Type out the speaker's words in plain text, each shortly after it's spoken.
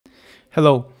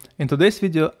Hello, in today's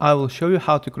video I will show you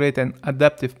how to create an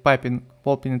adaptive piping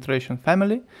wall penetration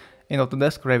family in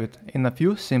Autodesk Revit in a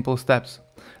few simple steps.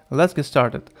 Let's get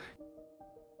started.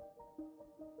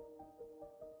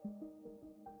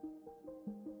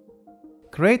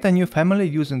 Create a new family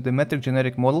using the metric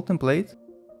generic model template.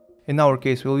 In our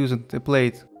case we'll use the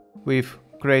template we've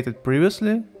created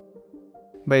previously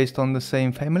based on the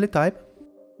same family type.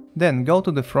 Then go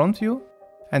to the front view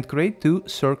and create two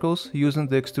circles using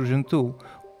the extrusion tool,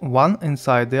 one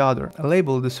inside the other.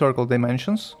 Label the circle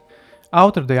dimensions.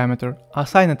 Outer diameter,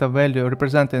 assign it a value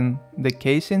representing the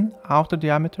casing outer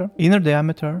diameter. Inner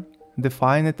diameter,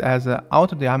 define it as the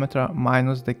outer diameter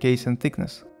minus the casing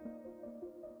thickness.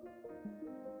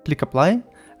 Click apply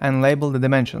and label the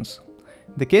dimensions.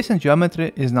 The casing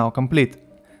geometry is now complete.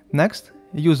 Next,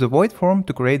 use the void form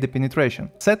to create the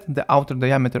penetration. Set the outer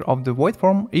diameter of the void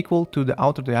form equal to the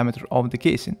outer diameter of the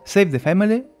casing. Save the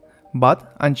family,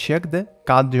 but uncheck the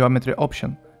cut geometry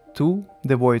option to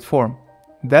the void form.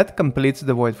 That completes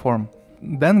the void form.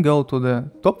 Then go to the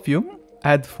top view,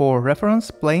 add 4 reference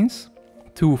planes,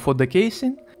 2 for the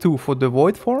casing, 2 for the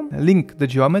void form, link the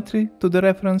geometry to the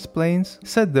reference planes,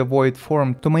 set the void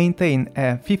form to maintain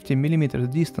a 50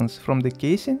 mm distance from the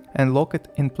casing and lock it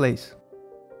in place.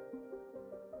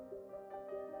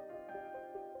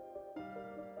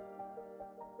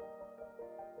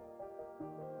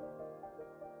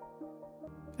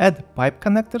 Add pipe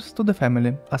connectors to the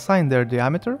family. Assign their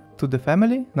diameter to the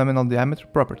family nominal diameter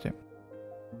property.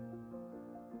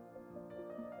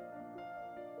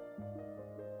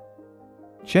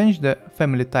 Change the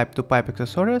family type to pipe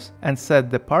accessories and set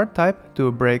the part type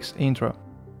to brakes intro.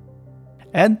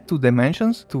 Add 2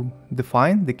 dimensions to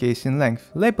define the casing length.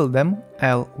 Label them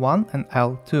L1 and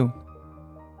L2.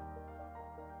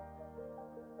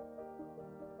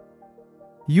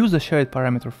 Use the shared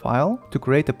parameter file to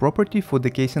create a property for the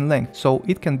casing length, so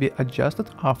it can be adjusted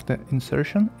after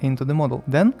insertion into the model.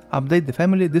 Then update the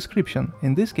family description.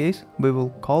 In this case, we will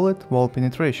call it wall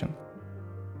penetration.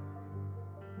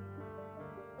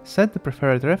 Set the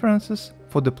preferred references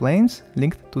for the planes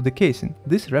linked to the casing.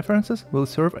 These references will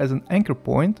serve as an anchor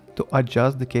point to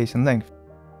adjust the casing length.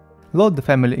 Load the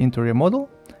family into your model.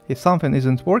 If something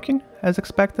isn't working as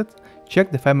expected,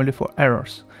 check the family for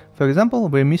errors. For example,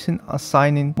 we're missing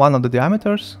assigning one of the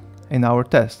diameters in our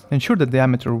test. Ensure that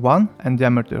diameter 1 and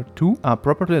diameter 2 are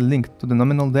properly linked to the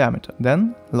nominal diameter.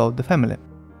 Then load the family.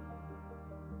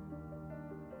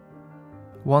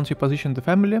 Once you position the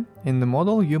family in the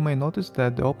model, you may notice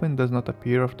that the opening does not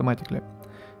appear automatically.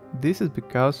 This is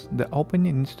because the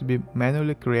opening needs to be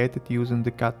manually created using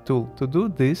the cut tool. To do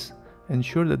this,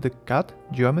 ensure that the cut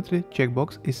geometry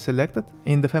checkbox is selected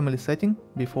in the family setting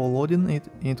before loading it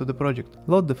into the project.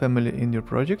 Load the family in your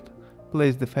project,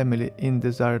 place the family in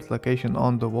desired location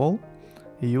on the wall,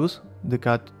 use the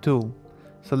cut tool.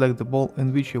 Select the wall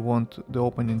in which you want the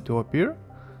opening to appear,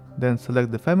 then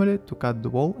select the family to cut the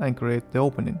wall and create the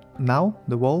opening. Now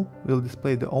the wall will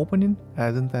display the opening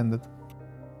as intended.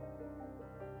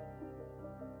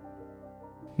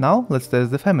 Now let's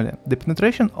test the family. The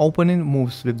penetration opening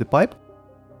moves with the pipe.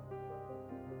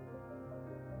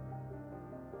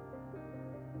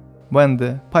 When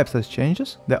the pipe size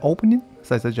changes, the opening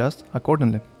size adjusts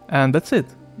accordingly. And that's it!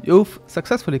 You've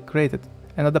successfully created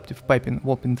an adaptive piping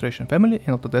wall penetration family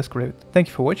in Autodesk Revit. Thank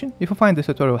you for watching. If you find this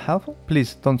tutorial helpful,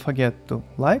 please don't forget to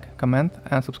like, comment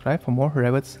and subscribe for more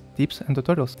Revit tips and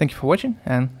tutorials. Thank you for watching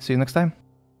and see you next time.